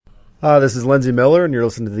This is Lindsey Miller, and you're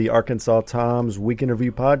listening to the Arkansas Times Weekend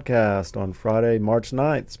Review podcast on Friday, March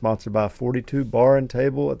 9th, sponsored by 42 Bar and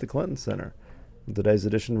Table at the Clinton Center. In today's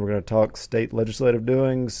edition, we're going to talk state legislative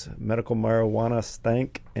doings, medical marijuana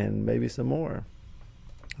stank, and maybe some more.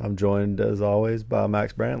 I'm joined, as always, by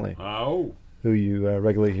Max Brantley, who you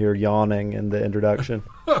regularly hear yawning in the introduction.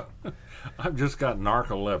 I've just got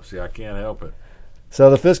narcolepsy. I can't help it. So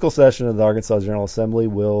the fiscal session of the Arkansas General Assembly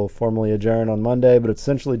will formally adjourn on Monday, but it's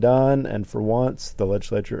essentially done, and for once, the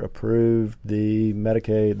legislature approved the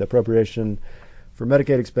appropriation for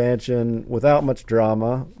Medicaid expansion without much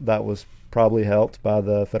drama. That was probably helped by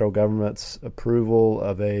the federal government's approval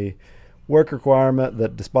of a work requirement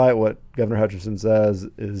that, despite what Governor Hutchinson says,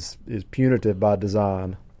 is punitive by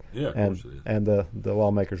design. Yeah, of course it is. And the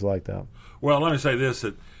lawmakers like that. Well, let me say this,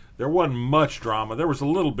 that there wasn't much drama. There was a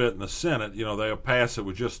little bit in the Senate. You know, they passed it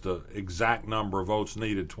with just the exact number of votes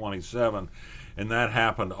needed, 27, and that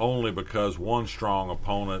happened only because one strong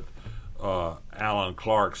opponent, Alan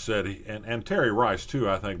Clark, said, and Terry Rice, too,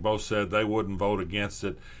 I think, both said they wouldn't vote against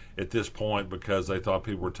it at this point because they thought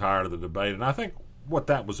people were tired of the debate. And I think what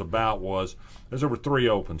that was about was there were 3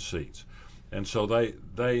 open seats. And so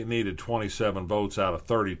they needed 27 votes out of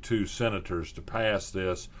 32 senators to pass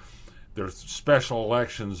this. There's special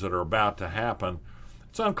elections that are about to happen.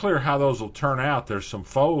 It's unclear how those will turn out. There's some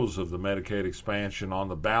foes of the Medicaid expansion on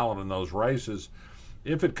the ballot in those races.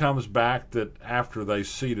 If it comes back that after they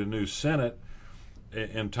seat a new Senate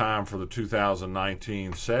in time for the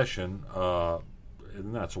 2019 session,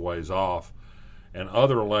 and that's a ways off, and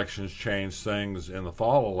other elections change things in the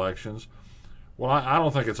fall elections, well, I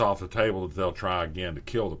don't think it's off the table that they'll try again to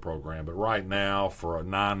kill the program. But right now, for a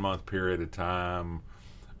 9-month period of time,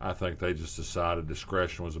 I think they just decided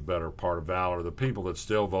discretion was a better part of valor. The people that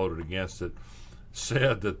still voted against it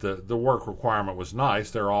said that the work requirement was nice.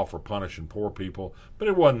 They're all for punishing poor people, but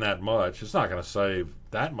it wasn't that much. It's not going to save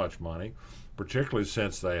that much money, particularly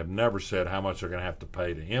since they have never said how much they're going to have to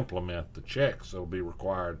pay to implement the checks that will be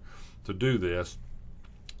required to do this.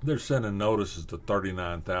 They're sending notices to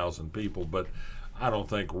 39,000 people, but I don't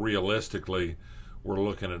think realistically we're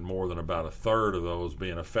looking at more than about a third of those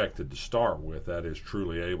being affected to start with, that is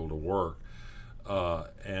truly able to work.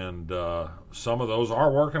 And some of those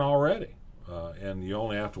are working already. And you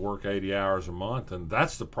only have to work 80 hours a month. And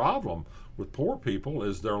that's the problem with poor people,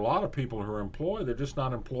 is there are a lot of people who are employed. They're just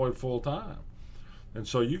not employed full time. And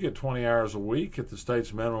so you get 20 hours a week at the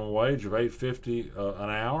state's minimum wage of $8.50 an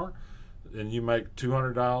hour, and you make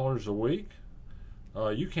 $200 a week.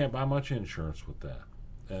 You can't buy much insurance with that.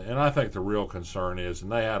 And I think the real concern is, and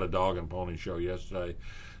they had a dog and pony show yesterday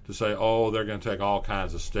to say, they're going to take all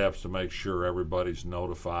kinds of steps to make sure everybody's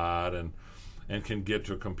notified and can get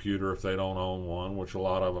to a computer if they don't own one, which a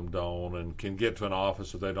lot of them don't, and can get to an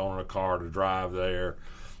office if they don't own a car to drive there,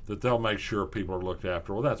 that they'll make sure people are looked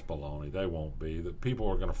after. Well, that's baloney. They won't be. That people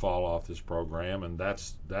are going to fall off this program, and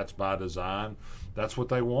that's by design. That's what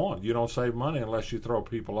they want. You don't save money unless you throw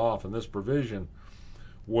people off. And this provision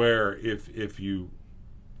where if you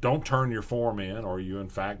don't turn your form in, or you in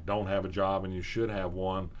fact don't have a job and you should have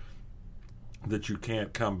one, that you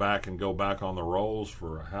can't come back and go back on the rolls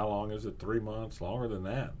for, how long is it, 3 months? Longer than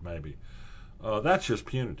that, maybe. That's just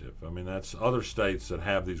punitive. I mean, that's other states that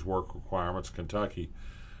have these work requirements. Kentucky,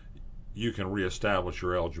 you can reestablish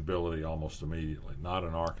your eligibility almost immediately. Not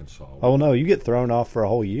in Arkansas. Oh, no, you get thrown off for a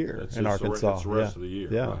whole year in Arkansas. It's the rest of the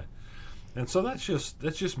year, yeah. Right? And so that's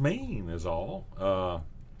just mean, is all.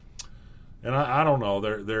 And I don't know.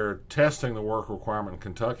 They're testing the work requirement in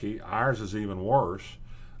Kentucky. Ours is even worse.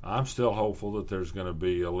 I'm still hopeful that there's going to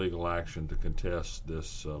be a legal action to contest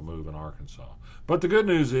this move in Arkansas. But the good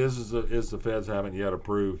news is the feds haven't yet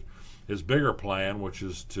approved his bigger plan, which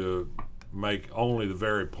is to make only the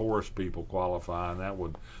very poorest people qualify, and that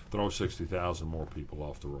would throw 60,000 more people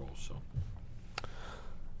off the rolls.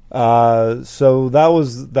 So that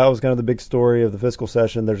was kind of the big story of the fiscal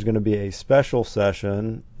session. There's going to be a special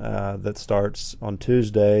session that starts on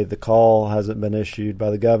Tuesday. The call hasn't been issued by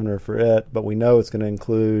the governor for it, but we know it's going to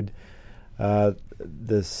include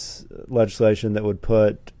this legislation that would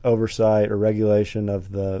put oversight or regulation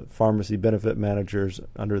of the pharmacy benefit managers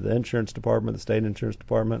under the insurance department, the state insurance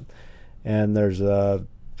department, and there's a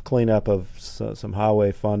cleanup of some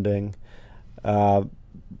highway funding.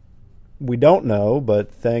 We don't know,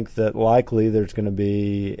 but think that likely there's going to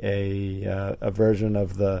be a version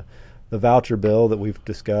of the voucher bill that we've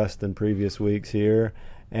discussed in previous weeks here,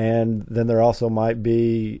 and then there also might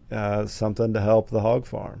be something to help the hog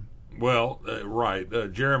farm. Well, right.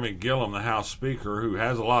 Jeremy Gillum, the House Speaker, who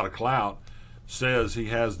has a lot of clout, says he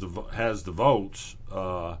has the votes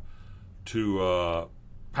to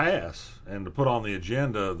pass and to put on the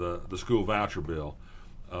agenda the school voucher bill.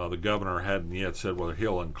 The governor hadn't yet said whether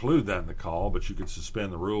he'll include that in the call, but you could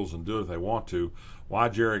suspend the rules and do it if they want to. Why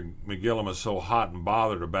Jerry McGillum is so hot and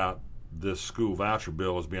bothered about this school voucher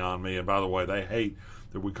bill is beyond me. And by the way, they hate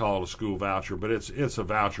that we call it a school voucher, but it's a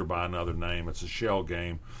voucher by another name. It's a shell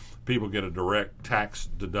game. People get a direct tax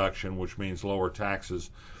deduction, which means lower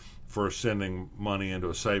taxes for sending money into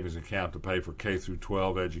a savings account to pay for K through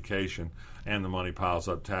 12 education, and the money piles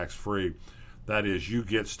up tax free. That is, you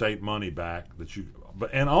get state money back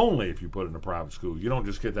and only if you put it in a private school. You don't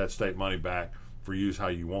just get that state money back for use how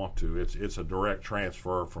you want to. It's a direct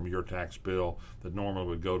transfer from your tax bill that normally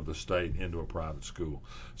would go to the state into a private school.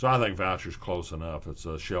 So I think voucher's close enough. It's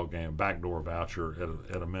a shell game, backdoor voucher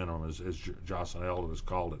at a minimum, as Jocelyn Eldon has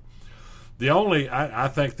called it. I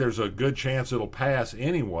think there's a good chance it'll pass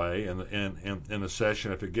anyway in the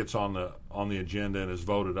session if it gets on the agenda and is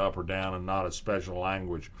voted up or down and not as special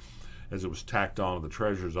language as it was tacked on to the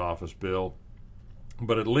Treasurer's Office bill.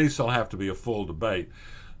 But at least there'll have to be a full debate.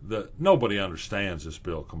 Nobody understands this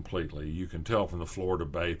bill completely. You can tell from the floor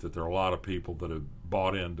debate that there are a lot of people that have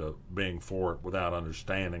bought into being for it without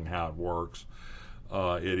understanding how it works.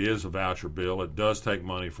 It is a voucher bill. It does take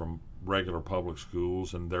money from regular public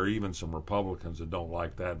schools, and there are even some Republicans that don't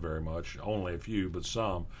like that very much. Only a few, but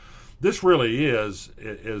some. This really is,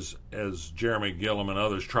 as Jeremy Gillum and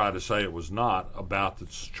others try to say it was not, about the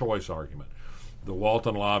choice argument. The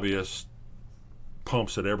Walton lobbyist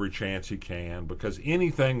pumps at every chance he can, because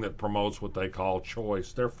anything that promotes what they call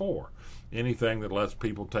choice, they're for. Anything that lets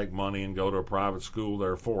people take money and go to a private school,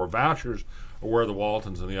 they're for. Vouchers are where the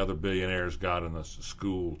Waltons and the other billionaires got in the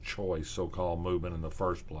school choice so-called movement in the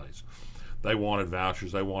first place. They wanted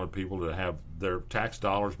vouchers. They wanted people to have their tax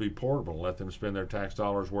dollars be portable, let them spend their tax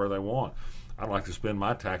dollars where they want. I'd like to spend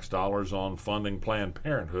my tax dollars on funding Planned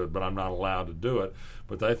Parenthood, but I'm not allowed to do it.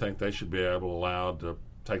 But they think they should be allowed to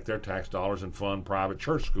take their tax dollars and fund private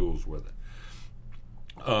church schools with it.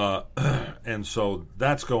 And so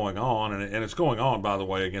that's going on, and it's going on, by the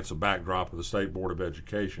way, against the backdrop of the State Board of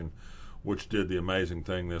Education, which did the amazing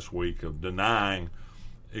thing this week of denying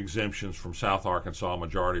exemptions from South Arkansas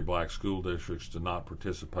majority black school districts to not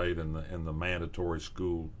participate in the mandatory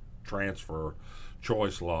school transfer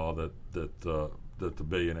choice law that the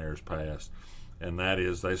billionaires passed. And that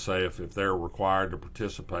is, they say if they're required to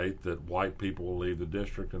participate, that white people will leave the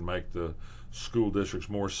district and make the school districts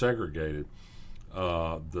more segregated.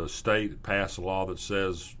 The state passed a law that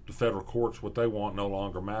says the federal courts, what they want no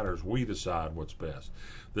longer matters. We decide what's best.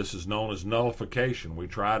 This is known as nullification. We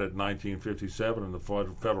tried it in 1957, and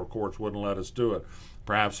the federal courts wouldn't let us do it.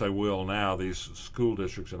 Perhaps they will now. These school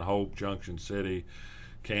districts in Hope, Junction City,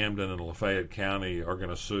 Camden, and Lafayette County are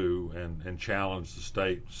going to sue and challenge the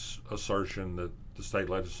state's assertion that the state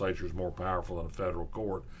legislature is more powerful than a federal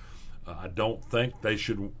court. I don't think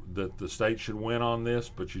that the state should win on this,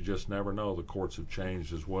 but you just never know. The courts have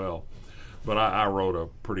changed as well. But I wrote a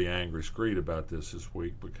pretty angry screed about this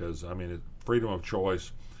week because, I mean, freedom of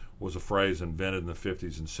choice was a phrase invented in the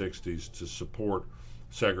 50s and 60s to support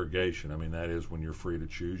segregation. I mean, that is, when you're free to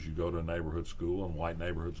choose, you go to a neighborhood school, and white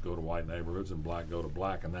neighborhoods go to white neighborhoods, and black go to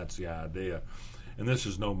black, and that's the idea. And this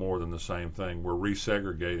is no more than the same thing. We're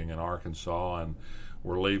resegregating in Arkansas, and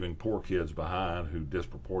we're leaving poor kids behind who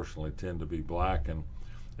disproportionately tend to be black, and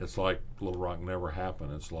it's like Little Rock never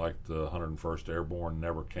happened. It's like the 101st Airborne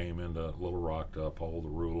never came into Little Rock to uphold the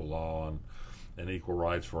rule of law and equal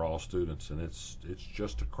rights for all students, and it's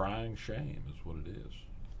just a crying shame is what it is.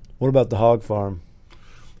 What about the hog farm?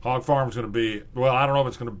 Hog farm's going to be, well, I don't know if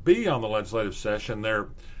it's going to be on the legislative session. The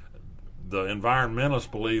environmentalists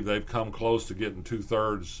believe they've come close to getting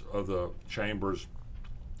 2/3 of the chambers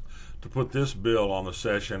to put this bill on the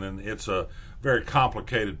session, and it's a very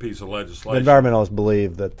complicated piece of legislation. The environmentalists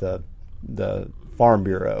believe that the Farm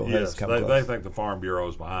Bureau has come close. They think the Farm Bureau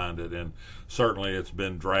is behind it, and certainly it's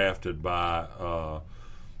been drafted by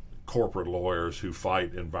corporate lawyers who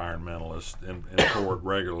fight environmentalists in court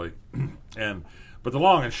regularly. But the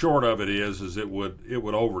long and short of it is it would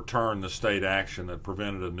overturn the state action that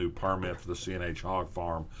prevented a new permit for the C&H hog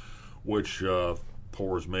farm, which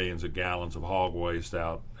pours millions of gallons of hog waste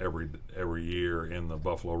out every year in the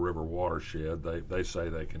Buffalo River watershed. They say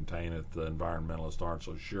they contain it. The environmentalists aren't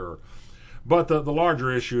so sure. But the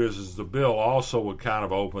larger issue is the bill also would kind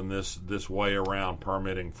of open this way around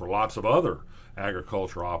permitting for lots of other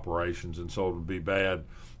agricultural operations, and so it would be bad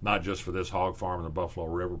not just for this hog farm in the Buffalo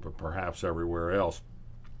River, but perhaps everywhere else.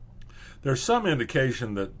 There's some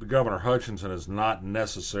indication that Governor Hutchinson is not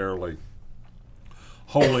necessarily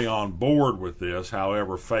wholly on board with this.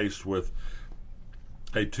 However, faced with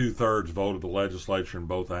a 2/3 vote of the legislature in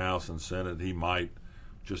both the House and Senate, he might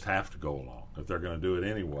just have to go along. If they're going to do it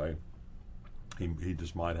anyway, he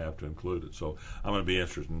just might have to include it. So I'm going to be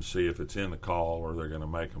interested to see if it's in the call or they're going to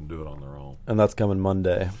make them do it on their own. And that's coming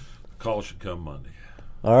Monday. The call should come Monday.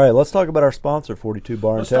 All right, let's talk about our sponsor, 42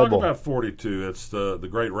 Bar and Table. Let's talk about 42. It's the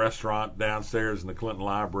great restaurant downstairs in the Clinton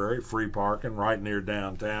Library, free parking right near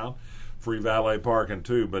downtown, free valet parking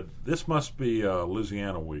too. But this must be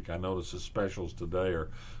Louisiana week. I noticed the specials today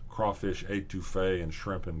are crawfish etouffee and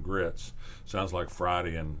shrimp and grits. Sounds like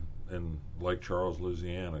Friday in Lake Charles,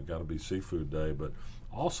 Louisiana. Got to be seafood day. But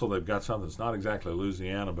also they've got something that's not exactly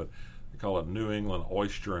Louisiana, but they call it New England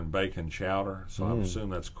oyster and bacon chowder. So I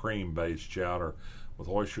assume that's cream-based chowder with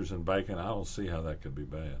oysters and bacon. I don't see how that could be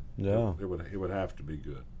bad. Yeah. It would have to be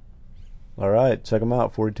good. All right, check them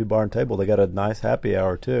out, 42 Bar and Table. They got a nice happy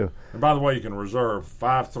hour, too. And by the way, you can reserve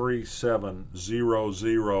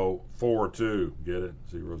 537-0042. Get it?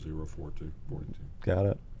 0042. 42. Got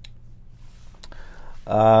it.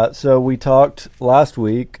 So we talked last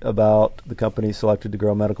week about the company selected to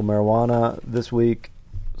grow medical marijuana. This week,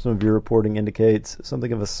 some of your reporting indicates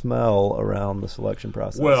something of a smell around the selection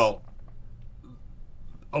process. Well,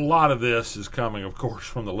 a lot of this is coming, of course,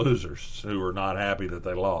 from the losers who are not happy that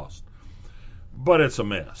they lost. But it's a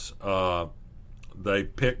mess. They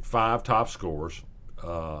picked 5 top scorers,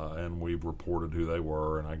 and we've reported who they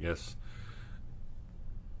were, and I guess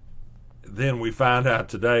then we found out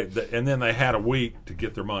today, and then they had a week to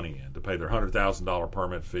get their money in, to pay their $100,000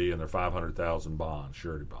 permit fee and their $500,000 bond,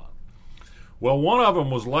 surety bond. Well, one of them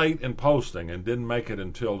was late in posting and didn't make it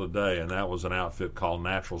until today, and that was an outfit called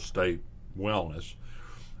Natural State Wellness,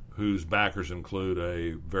 whose backers include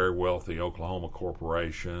a very wealthy Oklahoma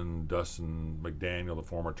corporation, Dustin McDaniel, the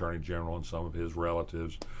former attorney general, and some of his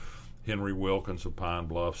relatives, Henry Wilkins of Pine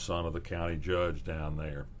Bluff, son of the county judge down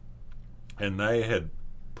there. And they had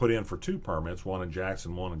put in for 2 permits, one in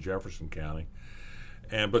Jackson, one in Jefferson County,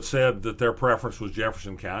 but said that their preference was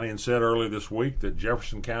Jefferson County, and said earlier this week that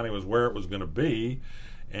Jefferson County was where it was going to be.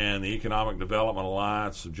 And the Economic Development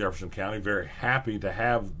Alliance of Jefferson County, very happy to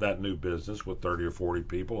have that new business with 30 or 40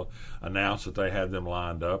 people, announced that they had them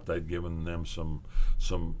lined up. They'd given them some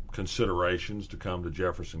considerations to come to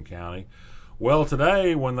Jefferson County. Well,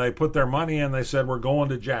 today, when they put their money in, they said, we're going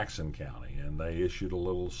to Jackson County. And they issued a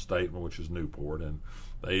little statement, which is Newport, and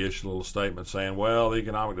they issued a little statement saying, well, the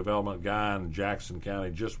economic development guy in Jackson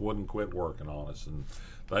County just wouldn't quit working on us. And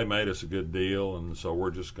they made us a good deal, and so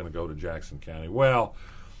we're just going to go to Jackson County. Well,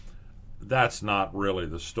 that's not really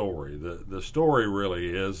the story. The story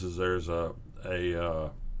really is there's a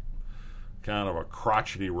kind of a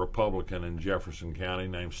crotchety Republican in Jefferson County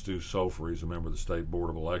named Stu Sofer. He's a member of the State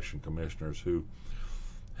Board of Election Commissioners who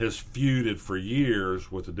has feuded for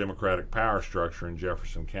years with the Democratic power structure in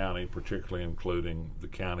Jefferson County, particularly including the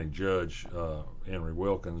county judge, Henry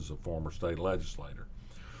Wilkins, a former state legislator.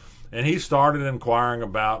 And he started inquiring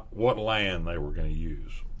about what land they were going to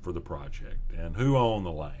use for the project and who owned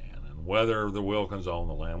the land, whether the Wilkins owned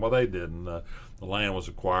the land. Well, they didn't. The land was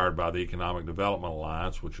acquired by the Economic Development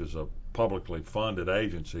Alliance, which is a publicly funded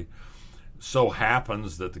agency. So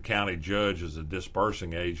happens that the county judge is a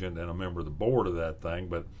dispersing agent and a member of the board of that thing,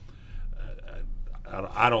 but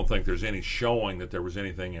I don't think there's any showing that there was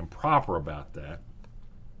anything improper about that.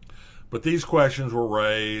 But these questions were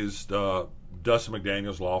raised. Dustin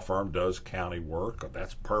McDaniel's law firm does county work.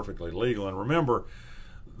 That's perfectly legal. And remember,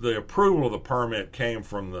 the approval of the permit came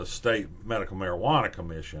from the State Medical Marijuana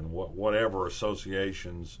Commission. Whatever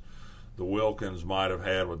associations the Wilkins might have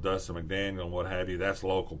had with Dustin McDaniel and what have you, that's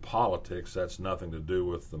local politics. That's nothing to do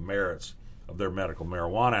with the merits of their medical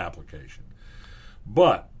marijuana application.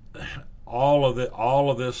 But all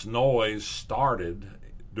of this noise started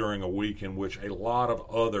during a week in which a lot of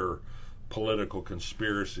other political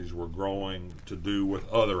conspiracies were growing to do with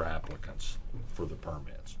other applicants for the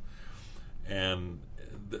permits. And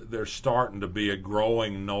there's starting to be a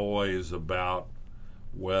growing noise about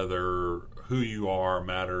whether who you are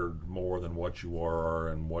mattered more than what you are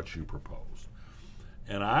and what you proposed.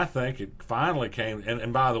 And I think it finally came,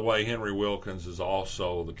 and by the way, Henry Wilkins is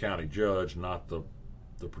also the county judge, not the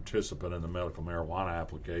participant in the medical marijuana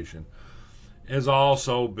application, has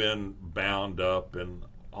also been bound up in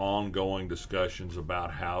ongoing discussions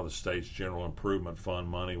about how the state's general improvement fund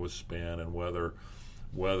money was spent and whether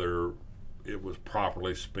it was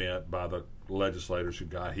properly spent by the legislators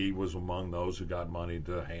he was among those who got money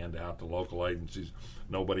to hand out to local agencies.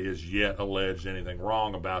 Nobody has yet alleged anything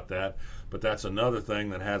wrong about that, but that's another thing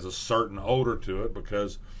that has a certain odor to it,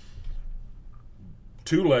 because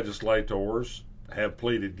 2 legislators have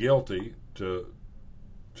pleaded guilty to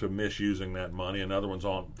misusing that money. Another one's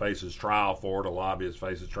faces trial for it. A lobbyist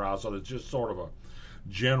faces trial. So there's just sort of a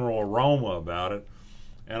general aroma about it.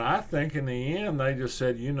 And I think in the end they just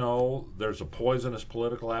said, there's a poisonous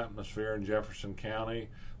political atmosphere in Jefferson County.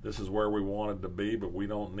 This is where we wanted to be, but we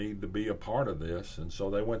don't need to be a part of this. And so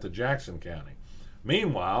they went to Jackson County.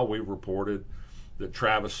 Meanwhile, we've reported that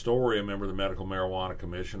Travis Story, a member of the Medical Marijuana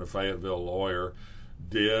Commission, a Fayetteville lawyer,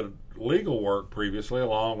 did legal work previously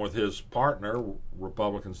along with his partner,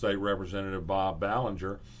 Republican State Representative Bob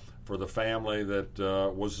Ballinger, for the family that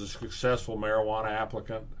was a successful marijuana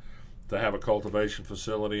applicant to have a cultivation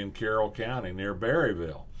facility in Carroll County near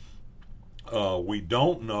Berryville. We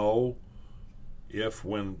don't know if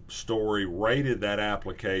when Story rated that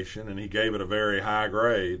application, and he gave it a very high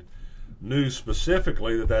grade, knew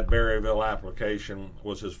specifically that Berryville application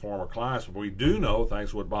was his former client's. But we do know,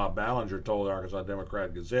 thanks to what Bob Ballinger told the Arkansas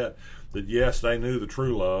Democrat-Gazette, that yes, they knew the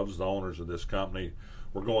True Loves, the owners of this company,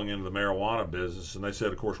 were going into the marijuana business. And they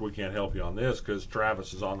said, of course, we can't help you on this because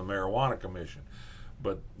Travis is on the Marijuana Commission.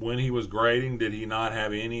 But when he was grading, did he not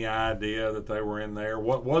have any idea that they were in there?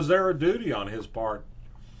 What was there a duty on his part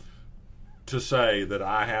to say that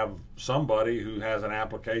I have somebody who has an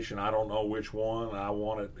application, I don't know which one, I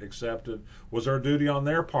want it accepted? Was there a duty on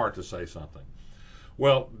their part to say something?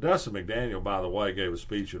 Well, Dustin McDaniel, by the way, gave a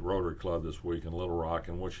speech at Rotary Club this week in Little Rock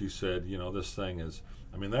in which he said, this thing is,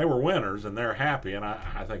 they were winners and they're happy, and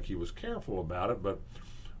I think he was careful about it, but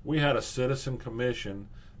we had a citizen commission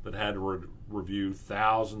that had to review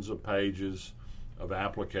thousands of pages of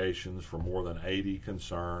applications for more than 80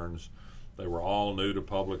 concerns. They were all new to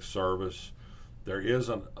public service. There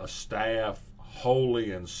isn't a staff wholly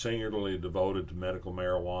and singularly devoted to medical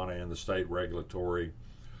marijuana in the state regulatory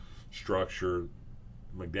structure.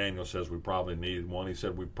 McDaniel says we probably needed one. He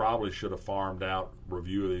said we probably should have farmed out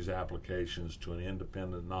review of these applications to an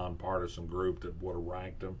independent, nonpartisan group that would have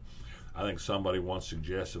ranked them. I think somebody once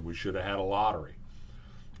suggested we should have had a lottery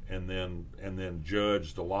and then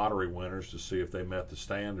judged the lottery winners to see if they met the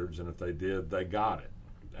standards, and if they did, they got it.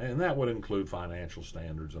 And that would include financial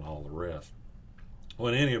standards and all the rest.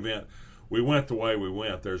 Well, in any event, we went the way we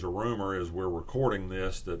went. There's a rumor as we're recording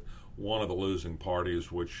this that one of the losing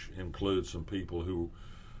parties, which includes some people who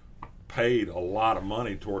paid a lot of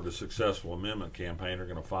money toward the successful amendment campaign, are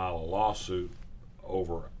going to file a lawsuit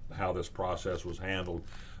over how this process was handled.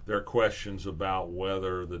 There are questions about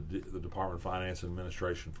whether the Department of Finance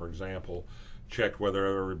Administration, for example, checked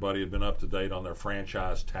whether everybody had been up to date on their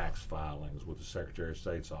franchise tax filings with the Secretary of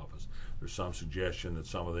State's office. There's some suggestion that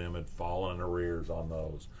some of them had fallen in arrears on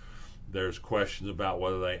those. There's questions about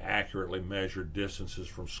whether they accurately measured distances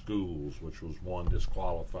from schools, which was one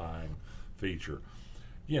disqualifying feature.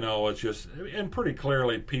 It's just, and pretty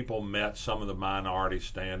clearly people met some of the minority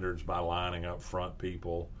standards by lining up front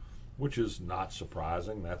people, which is not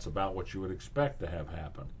surprising. That's about what you would expect to have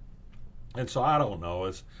happen. And so I don't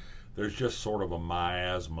know. There's just sort of a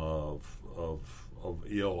miasma of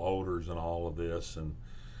ill odors and all of this, and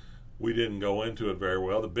we didn't go into it very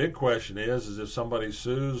well. The big question is if somebody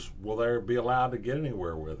sues, will they be allowed to get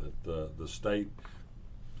anywhere with it? The state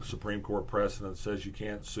Supreme Court precedent says you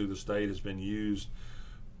can't sue the state has been used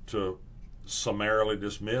to summarily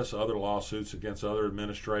dismiss other lawsuits against other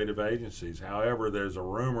administrative agencies. However, there's a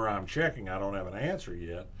rumor I'm checking, I don't have an answer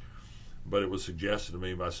yet, but it was suggested to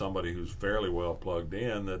me by somebody who's fairly well plugged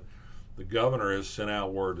in that the governor has sent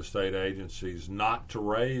out word to state agencies not to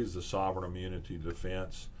raise the sovereign immunity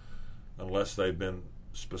defense unless they've been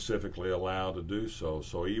specifically allowed to do so.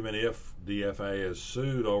 So even if DFA is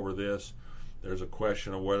sued over this, there's a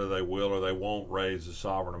question of whether they will or they won't raise the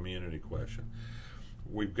sovereign immunity question.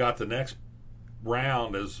 We've got the next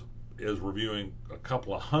round is reviewing a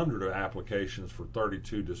couple of hundred of applications for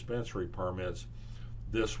 32 dispensary permits.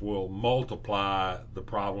 This will multiply the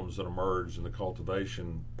problems that emerged in the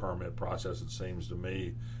cultivation permit process, it seems to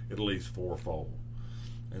me, at least fourfold.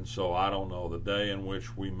 And so I don't know, the day in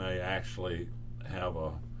which we may actually have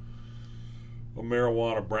a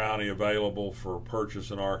marijuana brownie available for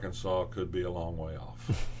purchase in Arkansas could be a long way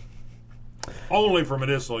off. Only for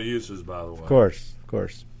medicinal uses, by the way. Of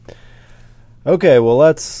course. Okay, well,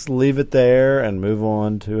 let's leave it there and move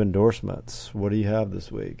on to endorsements. What do you have this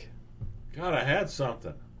week? God, I had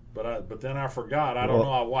something, but then I forgot. I don't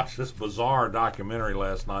know. I watched this bizarre documentary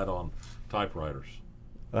last night on typewriters.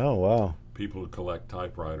 Oh, wow. People who collect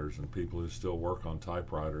typewriters and people who still work on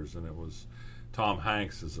typewriters, and it was Tom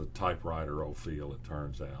Hanks is a typewriter-ophile, it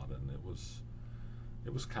turns out, and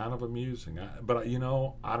it was kind of amusing. But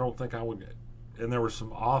I don't think I would. And there were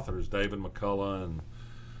some authors, David McCullough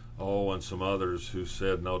and some others who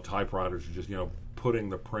said no, typewriters are just putting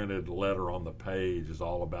the printed letter on the page is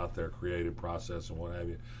all about their creative process and what have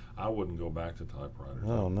you. I wouldn't go back to typewriters.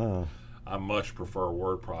 Oh, no. I much prefer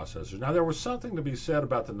word processors. Now, there was something to be said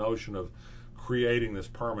about the notion of creating this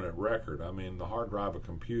permanent record. I mean, the hard drive of a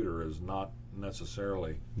computer is not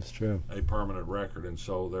necessarily It's true. a permanent record, and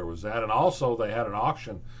so there was that. And also they had an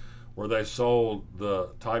auction where they sold the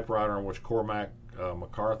typewriter on which Cormac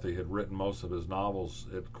McCarthy had written most of his novels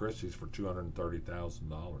at Christie's for $230,000.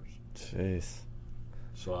 Jeez.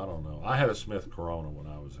 So I don't know. I had a Smith Corona when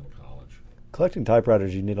I was in college. Collecting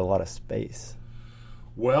typewriters, you need a lot of space.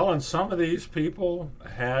 Well, and some of these people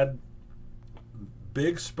had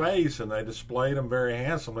big space, and they displayed them very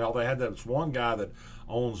handsomely. All they had, that's one guy that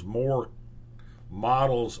owns more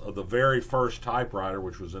models of the very first typewriter,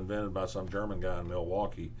 which was invented by some German guy in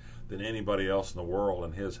Milwaukee, than anybody else in the world.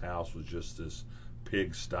 And his house was just this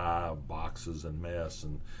pigsty of boxes and mess.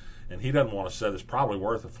 And he doesn't want to sell. It's probably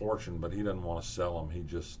worth a fortune, but he doesn't want to sell them. He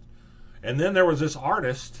just. And then there was this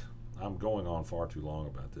artist. I'm going on far too long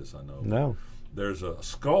about this, I know. No. There's a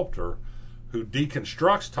sculptor who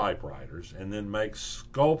deconstructs typewriters and then makes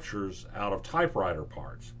sculptures out of typewriter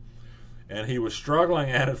parts. And he was struggling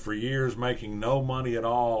at it for years, making no money at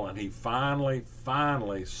all, and he finally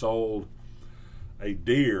sold a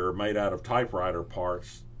deer made out of typewriter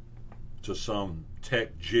parts to some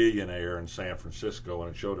tech gillionaire in San Francisco,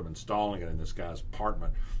 and it showed him installing it in this guy's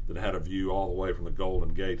apartment that had a view all the way from the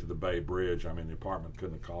Golden Gate to the Bay Bridge. I mean, the apartment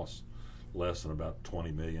couldn't have cost less than about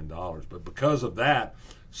 $20 million. But because of that,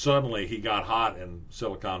 suddenly he got hot in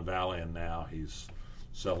Silicon Valley, and now he's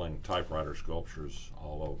selling typewriter sculptures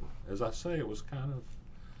all over. As I say, it was kind of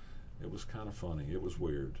funny. It was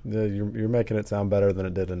weird. Yeah, you're making it sound better than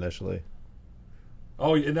it did initially.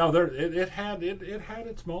 Oh, you know, it had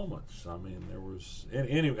its moments. I mean, there was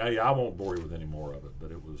anyway. I won't bore you with any more of it,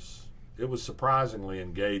 but it was surprisingly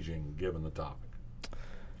engaging given the topic.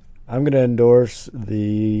 I'm going to endorse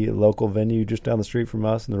the local venue just down the street from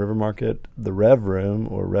us in the River Market, the Rev Room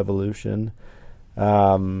or Revolution.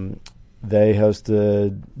 They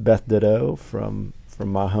hosted Beth Ditto from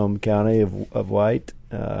my home county of White,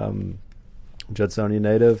 Judsonia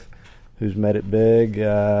native, who's made it big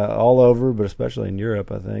all over, but especially in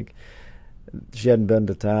Europe, I think. She hadn't been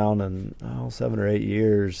to town in 7 or 8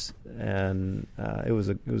 years, and it was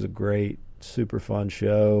a great, super fun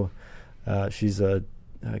show. She's a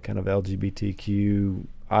kind of LGBTQ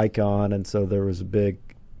icon, and so there was a big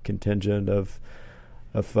contingent of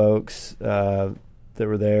folks that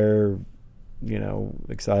were there, you know,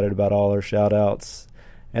 excited about all her shout outs.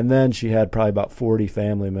 And then she had probably about 40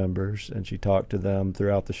 family members, and she talked to them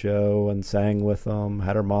throughout the show and sang with them,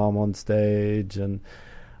 had her mom on stage, and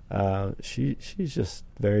she's just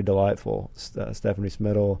very delightful. Stephanie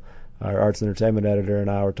Smittle, our arts and entertainment editor, and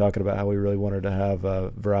I were talking about how we really wanted to have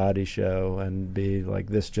a variety show and be like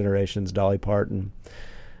this generation's Dolly Parton.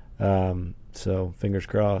 So fingers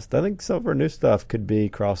crossed. I think some of her new stuff could be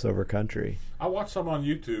crossover country. I watched some on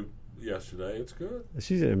YouTube yesterday. It's good.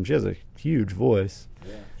 She has a huge voice.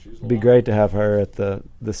 Yeah, she's It'd be great to have her at the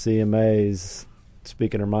CMAs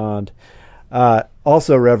speaking her mind.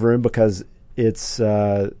 Also Rev Room, because it's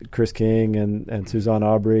Chris King and Suzanne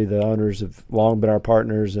Aubry, the owners, have long been our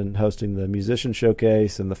partners in hosting the Musician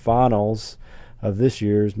Showcase, and the finals of this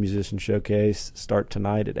year's Musician Showcase start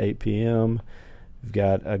tonight at 8 p.m. We've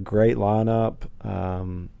got a great lineup,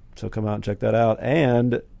 so come out and check that out.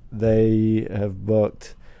 And they have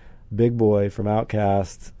booked Big Boy from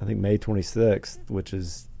Outkast, I think May 26th, which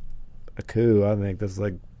is a coup. I think that's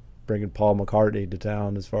like bringing Paul McCartney to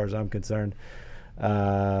town as far as I'm concerned.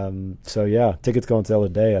 So yeah, tickets go on sale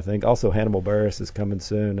today, I think. Also, Hannibal Buress is coming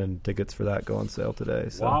soon, and tickets for that go on sale today.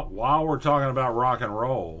 So while we're talking about rock and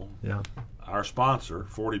roll, yeah, our sponsor,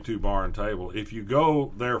 42 Bar and Table, if you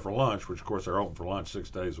go there for lunch, which of course they're open for lunch 6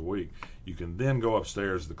 days a week, you can then go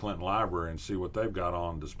upstairs to the Clinton Library and see what they've got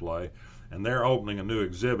on display. And they're opening a new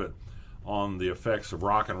exhibit on the effects of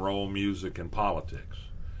rock and roll music and politics.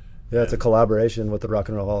 Yeah, it's a collaboration with the Rock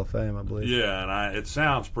and Roll Hall of Fame, I believe. Yeah, and it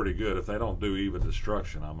sounds pretty good. If they don't do Eva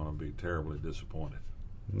Destruction, I'm going to be terribly disappointed.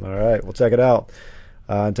 All right, well, check it out.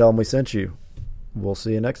 And tell them we sent you. We'll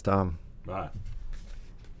see you next time. Bye.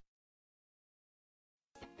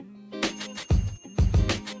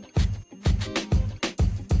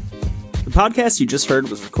 The podcast you just heard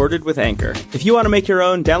was recorded with Anchor. If you want to make your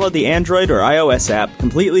own, download the Android or iOS app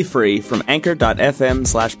completely free from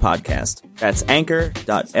anchor.fm/podcast. That's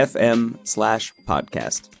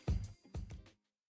anchor.fm/podcast.